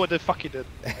one knew what the fuck he did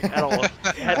like, at all.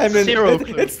 He had I mean, zero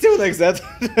clue. it's still like that,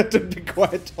 to be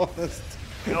quite honest.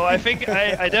 No, I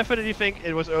definitely think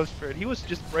it was Earth Spirit. He was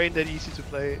just brain dead easy to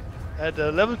play. At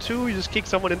level 2, you just kick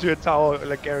someone into a tower,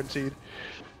 like guaranteed.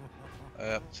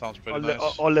 Sounds pretty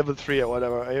nice. Or level 3 or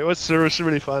whatever. It was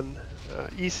really fun.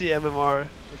 Easy MMR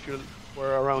if you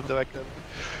were around back then.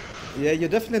 Yeah, you're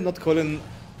definitely not calling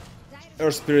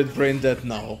Earth Spirit brain dead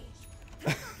now.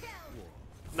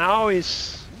 Now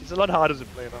he's a lot harder to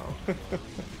play now.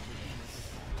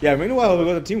 Yeah, meanwhile we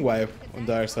got a team wipe on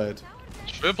their side.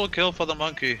 Triple kill for the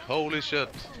Monkey. Holy shit.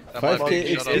 That 5K might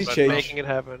be shut XP up by change. now. Making it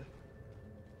happen.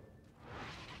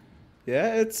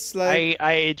 Yeah, it's like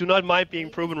I do not mind being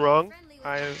proven wrong.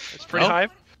 It's pretty No. high.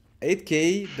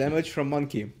 8k damage from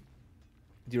Monkey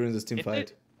during this team If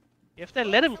fight. If they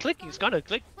let him click, he's gonna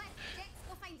click.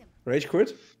 Rage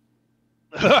quit?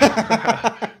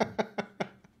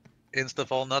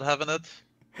 Instafall not having it.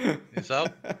 He's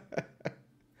out.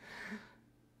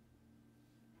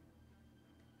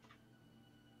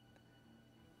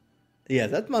 Yeah,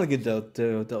 that Monkey dealt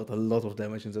a lot of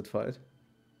damage in that fight.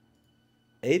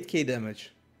 8k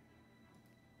damage.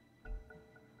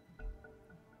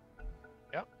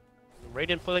 Yeah.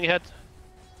 Radiant pulling ahead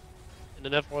in the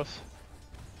net worth.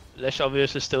 Lesh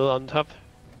obviously still on top.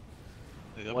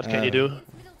 Yep. What can you do?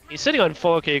 He's sitting on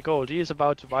 4k gold. He is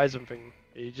about to buy something.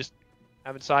 He just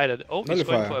haven't decided. Oh, he's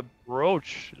going for Nullifier. a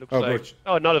brooch. Looks Oh, like. brooch.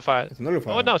 Oh, nullifier. It's a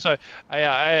nullifier. Oh no, sorry.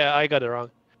 I got it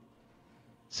wrong.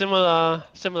 Similar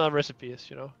recipes,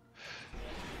 you know.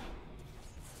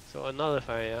 So a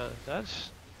nullifier, yeah.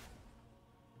 That's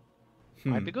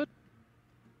might be good.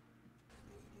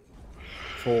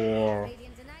 For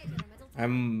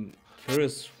I'm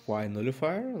curious why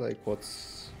nullifier? Like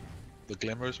what's The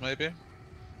Glimmers, maybe?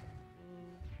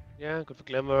 Yeah, good for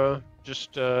Glimmer.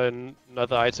 Just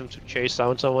another item to chase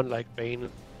down someone like Bane.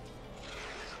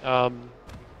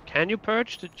 Can you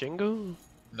purge the Jingu?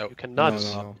 No. You cannot.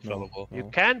 No. Available. You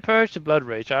can purge the Blood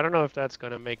Rage. I don't know if that's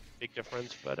gonna make a big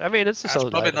difference, but I mean it's a That's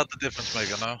solid probably item. not the difference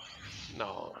maker now.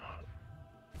 No.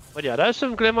 But yeah, there's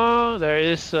some Glimmer. There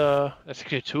is there's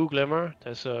actually 2 Glimmer.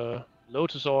 There's a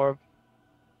Lotus Orb.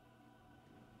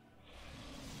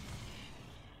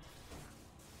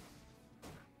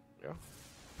 Yeah.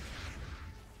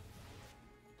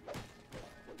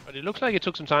 But it looks like it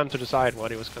took some time to decide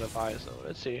what he was gonna buy, so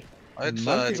let's see. It's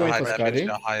Monkey a going high for damage, Scotty.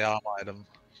 a high armor item,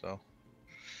 so.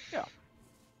 Yeah.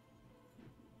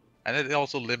 And it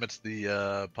also limits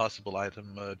the possible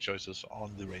item choices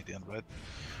on the Radiant, right?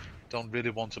 Don't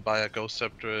really want to buy a Ghost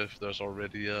Scepter if there's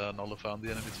already a Nullifier on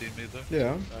the enemy team either.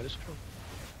 Yeah. That is true.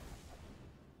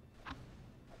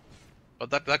 But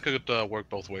that could work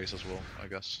both ways as well, I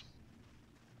guess.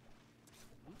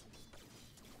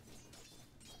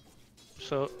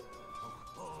 So,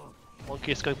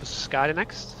 Monkey is going for Skadi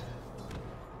next.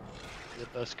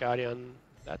 With the Skadi on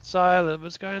that side, a little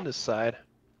bit Skadi on this side.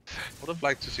 Would have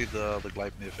liked to see the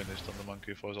Gleipnir finished on the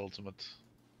Monkey for his ultimate.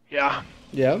 Yeah.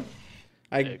 Yeah.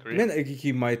 I agree. mean,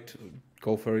 he might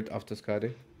go for it after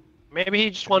Skadi. Maybe he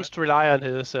just wants to rely on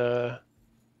his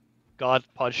God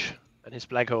Punch and his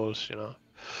black holes, you know.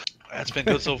 That's been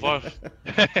good so far.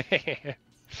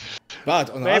 But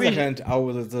on the Maybe- other hand,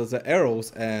 the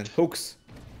arrows and hooks.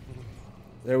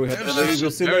 There we have Yeah, there's we've some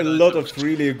seen a very nice lot of hooks.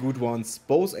 really good ones.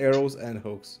 Both arrows and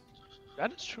hooks.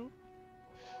 That is true.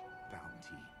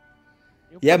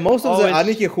 You Yeah, most of the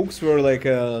always- Aniki hooks were like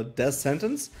a death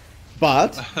sentence.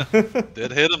 But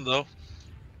Did hit him though.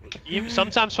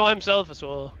 Sometimes for himself as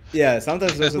well. yeah,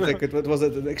 sometimes it was like it was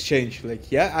an exchange. Like,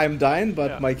 yeah, I'm dying,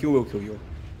 but Yeah. my Q will kill you.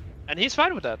 And he's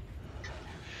fine with that.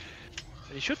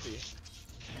 And he should be.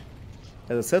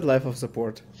 As I said, life of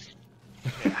support.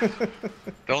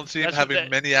 Don't see him That's what having they-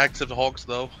 many active hogs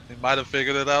though. He might have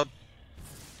figured it out.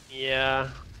 Yeah.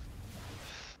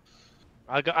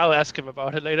 I'll ask him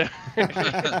about it later.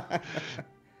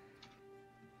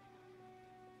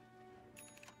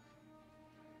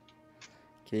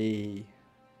 Okay,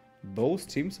 both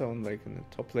teams are on like in the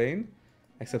top lane,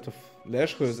 except of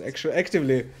Lash, who is actually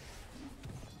actively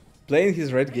playing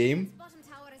his red game, Bottom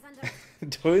tower is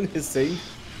under. doing his thing.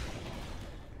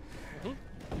 Dire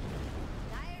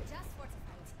just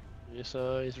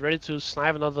fortified. He's ready to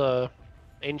snipe another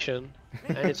ancient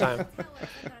anytime. Tower is under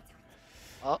attack.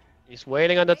 Oh, he's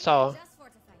waiting on the tower. Just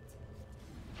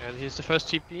fortified. And he's the first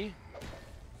TP.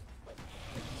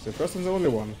 It's the first and the only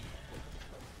one.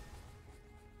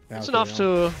 Yeah, It's okay, enough yeah.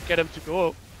 to get him to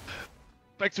go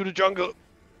back to the jungle.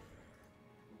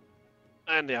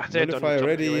 And yeah, they're done. Nullify with top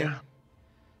ready. anyway.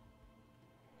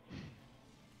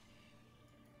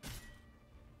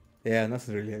 Yeah,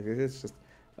 nothing really. It's just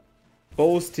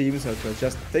both teams are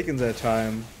just taking their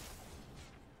time,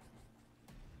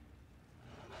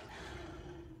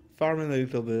 farming a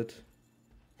little bit.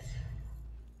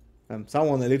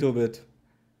 Someone a little bit.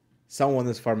 Someone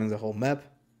is farming the whole map.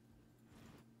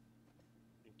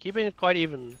 Keeping it quite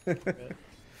even.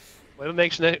 Whoever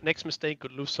makes next mistake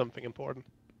could lose something important.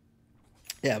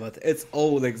 Yeah, but it's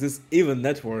all like this even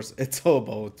net worth. It's all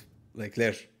about like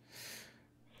Lash.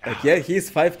 Like, yeah, he's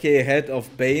 5k ahead of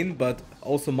Bane, but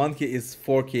also Monkey is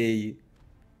 4k.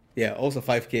 Yeah, also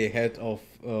 5k ahead of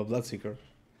Bloodseeker.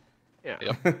 Yeah.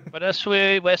 Yep. But as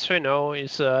we know,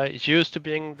 he's used to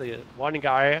being the one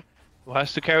guy who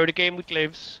has to carry the game with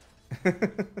glaives.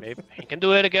 Maybe he can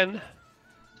do it again.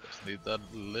 Just need that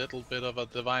little bit of a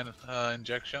divine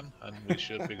injection, and we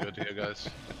should be good here, guys.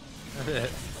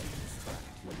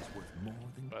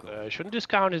 But I shouldn't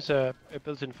discount his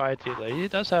built-in fight here. He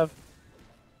does have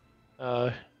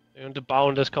the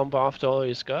Boundless combo after all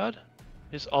he's got.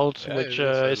 His ult, Yeah, which it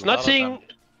is a is lot not of seeing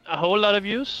damage. a whole lot of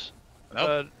use.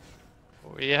 Nope.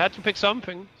 But we had to pick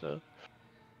something, so...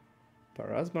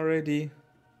 Parasma ready.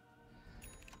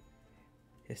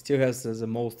 He still has the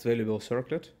most valuable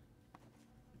circlet.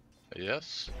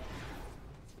 Yes.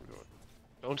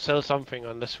 Don't sell something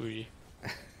unless we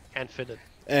can't fit it.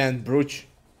 And Brooch.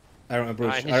 Iron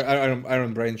Brooch. and his-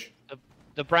 Iron Branch.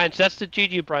 The branch, that's the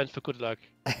GG branch for good luck.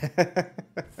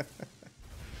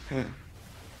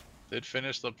 Did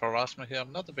finish the Parasma here.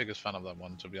 I'm not the biggest fan of that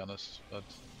one, to be honest. But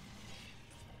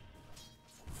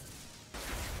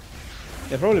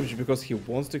Yeah, probably because he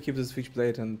wants to keep the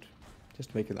Switchblade and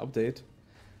just make an update.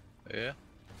 yeah.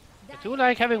 I do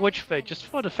like having Witchblade, just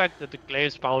for the fact that the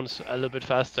glaives bounce a little bit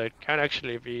faster. It can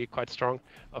actually be quite strong.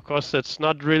 Of course, that's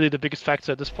not really the biggest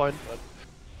factor at this point, but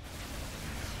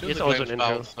Do It's the also flames an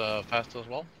intro. bounce faster as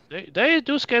well? they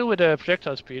do scale with the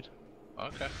projectile speed.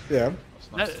 Okay. Yeah.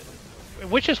 That's nice.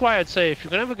 Which is why I'd say if you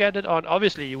can ever get it on,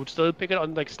 obviously you would still pick it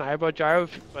on like Sniper or Gyro,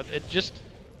 but it just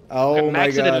Oh can my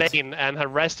max it in god. lane and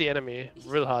harass the enemy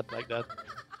real hard like that.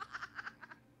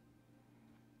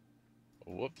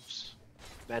 Whoops.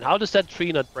 Man, how does that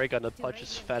tree not break on the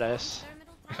Pudge's fat ass?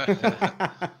 Their middle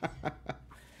tower.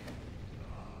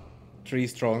 Tree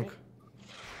strong.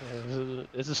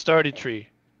 It's a sturdy tree.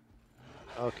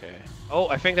 Okay. Oh,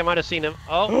 I think they might have seen him.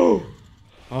 Oh,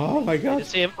 Oh my they god. did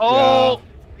see him. Oh,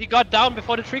 he got down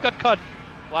before the tree got cut.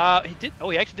 Wow, he did. Oh,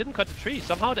 he actually didn't cut the tree.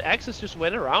 Somehow the axes just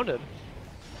went around it.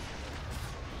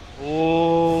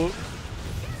 Oh,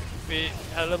 if he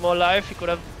had a little more life, he could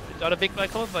have done a big black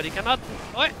hole, but he cannot.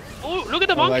 Oh, look at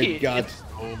the monkey! Oh my god.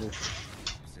 Oh.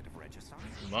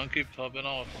 Monkey popping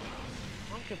off.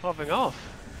 Monkey popping off.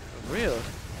 For real.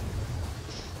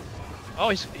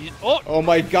 Oh, Oh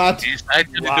my god. He's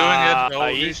actually wow, doing it.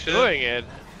 Holy he's shit. doing it.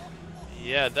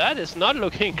 Yeah, that is not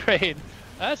looking great.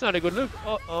 That's not a good look.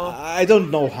 I don't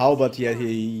know how, but yeah,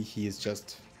 he is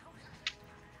just.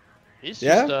 He's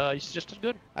Yeah? he's just as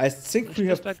good. I think He's we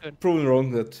just have that good. proven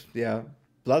wrong that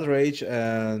Blood Rage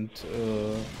and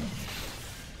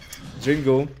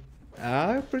Jingo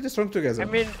are pretty strong together. I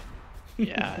mean,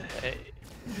 yeah,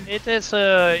 it is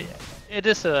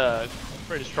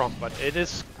pretty strong, but it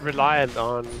is reliant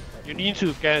on you need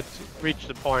to reach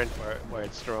the point where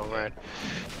it's strong, right?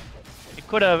 It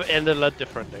could have ended a lot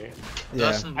differently.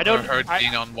 yeah. Doesn't hurt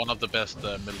being on one of the best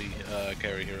melee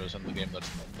carry heroes in the game that's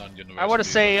non-universal. I want to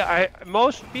say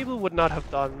most people would not have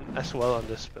done as well on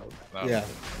this build, No. Yeah.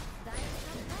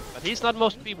 but he's not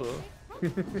most people.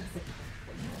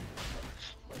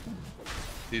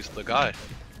 He's the guy.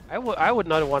 I would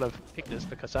not want to pick this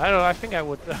because I don't know. I think I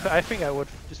would. I think I would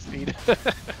just feed.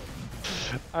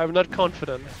 I'm not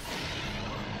confident.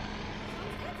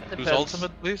 It Who's depends.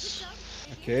 ultimate, please?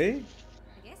 Okay.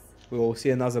 I guess. We will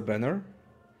see another banner.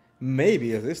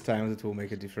 Maybe this time it will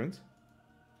make a difference.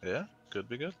 Yeah, could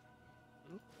be good.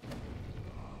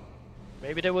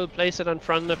 Maybe they will place it in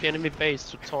front of the enemy base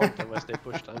to taunt them as they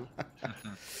push them.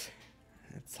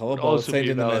 It's all about also be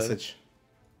sending the valid. message.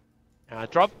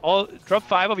 Drop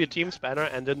 5 of your team's banner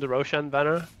and then the Roshan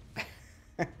banner.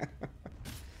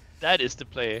 That is the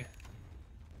play.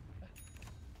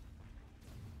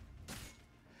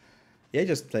 Yeah,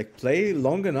 just like play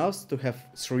long enough to have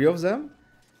 3 of them,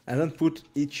 and then put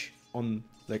each on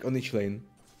each lane.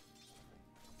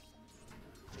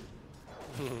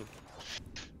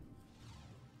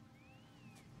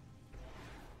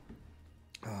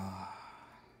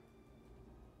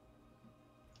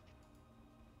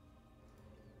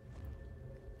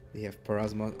 We have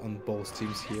Parasma on both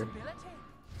teams here.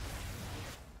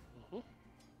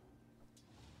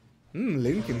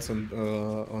 Lincoln's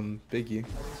on Piggy.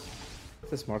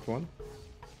 That's a smart one.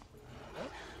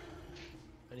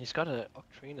 And he's got an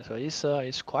Octarine as well.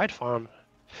 He's quite farmed.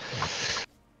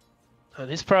 And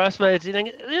his Parasma is dealing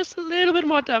just a little bit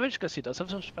more damage because he does have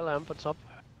some spell amp on top.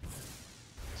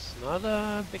 It's not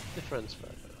a big difference,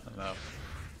 but No.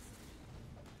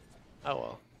 oh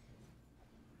well.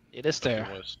 It is there.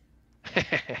 It was.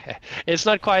 It's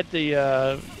not quite the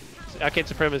arcade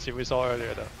supremacy we saw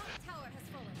earlier though. Tower has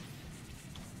fallen.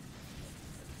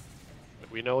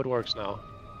 But we know it works now.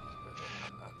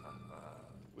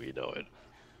 We know it.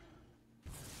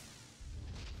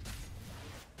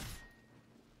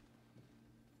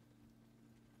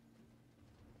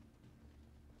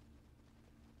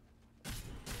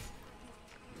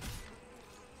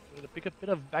 We're gonna pick a bit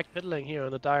of backpedaling here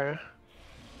on the Dire.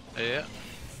 Yeah.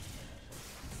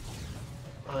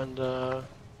 And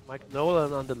Mike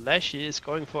Nolan on the Lashy is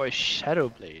going for a Shadow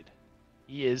Blade.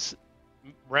 He is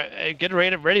getting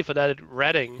ready for that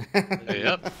ratting.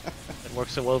 Yep. That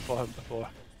worked so well for him before.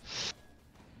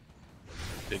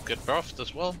 Did get buffed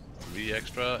as well. 3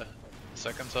 extra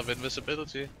seconds of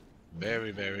invisibility.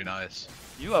 Very, very nice.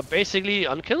 You are basically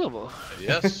unkillable.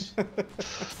 Yes.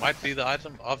 Might be the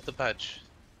item of the patch.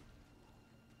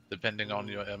 Depending on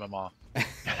your MMR.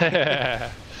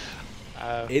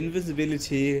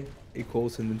 Invisibility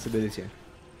equals invincibility.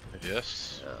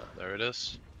 Yes. There it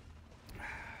is.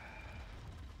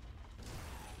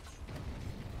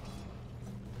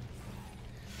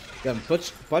 Yeah,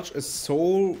 Butch is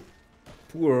so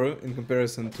poor in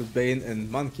comparison to Bane and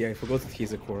Monkey. I forgot that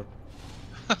he's a core.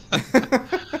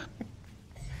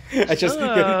 I just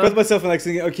got myself like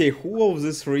thinking, okay, who of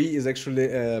these 3 is actually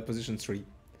position 3?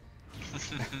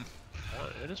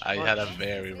 I had a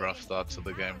very rough start to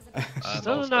the game.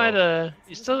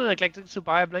 He's still neglected to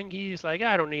buy a blink. He's like,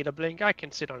 I don't need a blink. I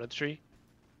can sit on a tree.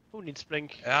 Who needs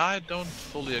blink? Yeah, I don't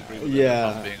fully agree with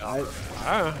Yeah, being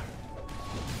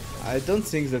I don't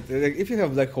think that if you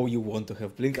have Black Hole, you want to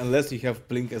have Blink, unless you have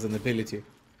Blink as an ability.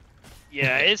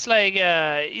 Yeah, it's like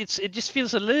it just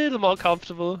feels a little more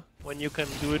comfortable when you can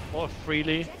do it more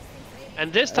freely.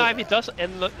 And this time he does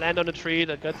land on a tree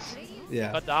that got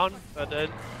down, but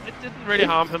it didn't really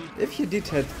harm him. If you did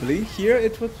have Blink here,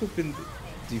 it would have been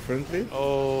differently.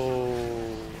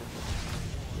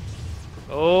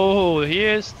 Oh,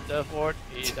 here's the fort.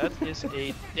 That is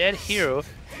a dead hero.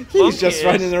 He's just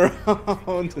running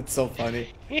around. It's so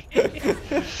funny.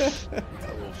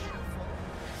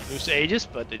 lose Aegis,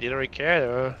 but they didn't really care. They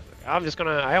were, I'm just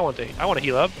gonna. I want to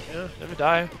heal up. Yeah, let me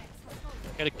die.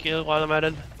 Get a kill while I'm at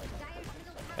it.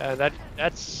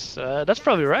 That's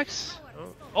probably Rex.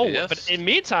 Oh, Yes. but in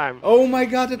meantime, Oh my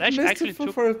god, it Lash missed actually it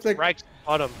took for like Rex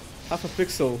bottom. half a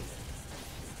pixel.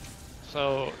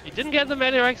 So he didn't get the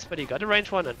melee Rex, but he got the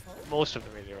range one and most of the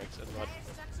melee Rex and what.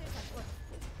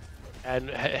 And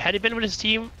had he been with his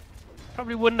team,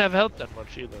 probably wouldn't have helped that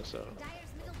much either. So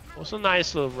also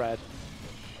nice little rat.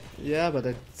 Yeah, but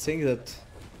I think that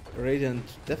Radiant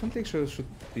definitely should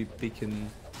be picking.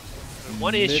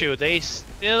 One mid. issue, they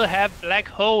still have Black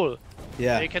Hole.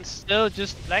 Yeah. They can still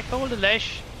just Black Hole the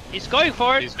Lash. He's going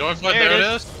for it. He's going for it. There There it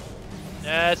it is. is.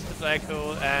 That's the Black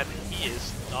Hole, and he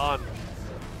is done.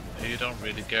 You don't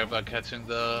really care about catching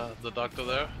the doctor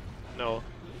there. No,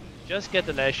 just get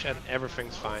the Lash and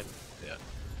everything's fine. Yeah.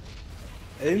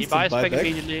 He Instant buys back buyback.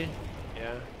 immediately.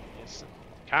 Yeah, yes.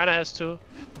 Kinda has to.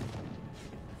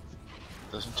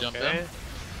 Doesn't jump Okay. in.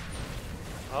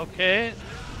 Okay.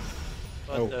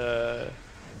 But Oh.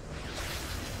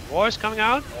 war is coming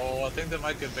out. Oh, I think they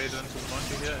might get baited into the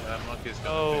monkey here. Monkey's gonna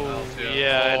Oh, be out here.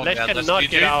 yeah. Oh, Lash yeah, cannot that's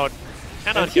get GG. out.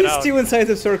 Cannot And get he's out. still inside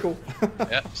the circle.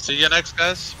 Yeah. See you next,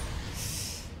 guys.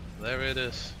 There it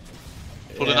is.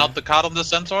 Pulling Yeah. out the card on the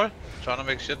centaur. Trying to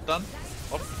make shit done.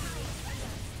 Oh.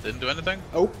 Didn't do anything.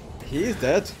 Oh, he is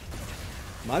dead.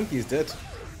 Monkey's dead.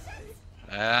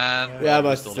 And Yeah, we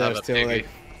but still they're have a still Piggy. like.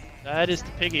 That is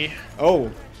the Piggy.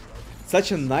 Oh,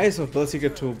 such a nice of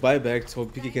Bloodseeker to buy back so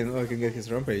Piggy can get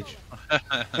his rampage.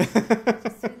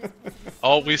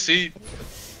 Oh, we see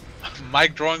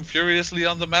Mike drawing furiously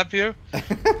on the map here.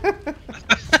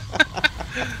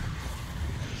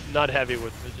 Not happy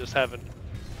with it, just haven't.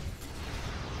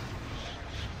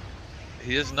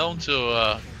 He is known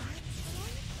to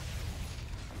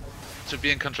be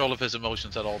in control of his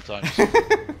emotions at all times.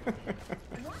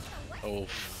 Oh,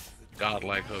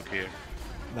 godlike hook here.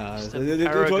 Nah, Just it, a it- it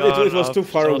paragon was too of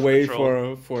far away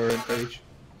self-control. for rampage.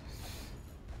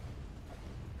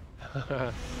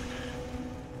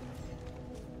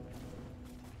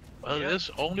 Well, Yeah. it is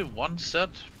only one set.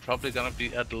 Probably gonna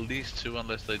be at least two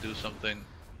unless they do something.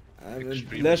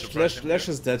 Extremely surprising Lash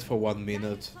here. is dead for 1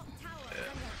 minute.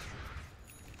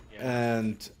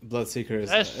 And Bloodseeker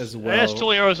is as well. There's 2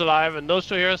 heroes alive, and those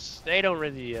 2 heroes, they don't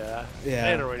really, Yeah.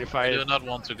 they don't really I fight. do not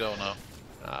want to go now.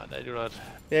 They do not.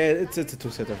 Yeah, it's a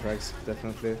 2 set of frags,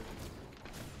 definitely.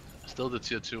 Still the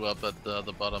tier 2 up at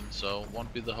the bottom, so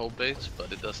won't be the whole base,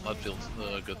 but it does not feel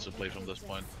good to play from this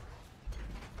point.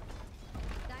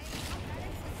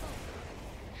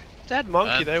 That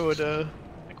monkey, And-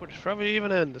 they could probably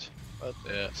even end it. But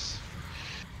Yes.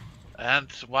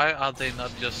 And why are they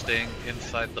not just staying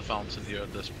inside the fountain here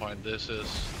at this point? This is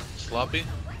sloppy,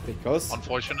 Because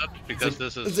unfortunate, because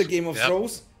this is it's a game of yep,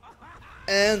 throws.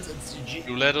 And it's GG.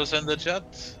 You let us in the chat,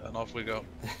 and off we go.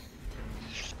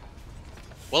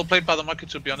 Well played by the monkey,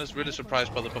 to be honest. Really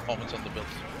surprised by the performance on the build.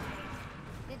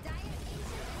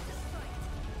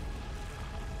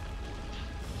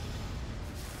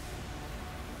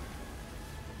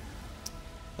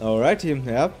 Alrighty,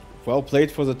 yeah. Well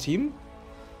played for the team.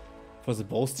 For the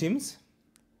both teams.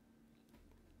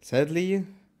 Sadly,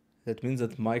 that means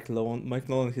that Mike Nolan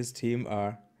and his team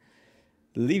are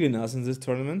leaving us in this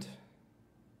tournament.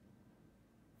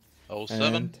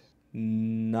 07.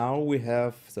 And now we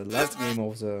have the last game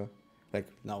of the...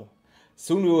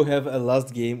 Soon we will have a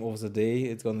last game of the day.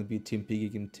 It's gonna be Team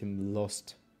Piggy and Team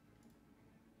Lost.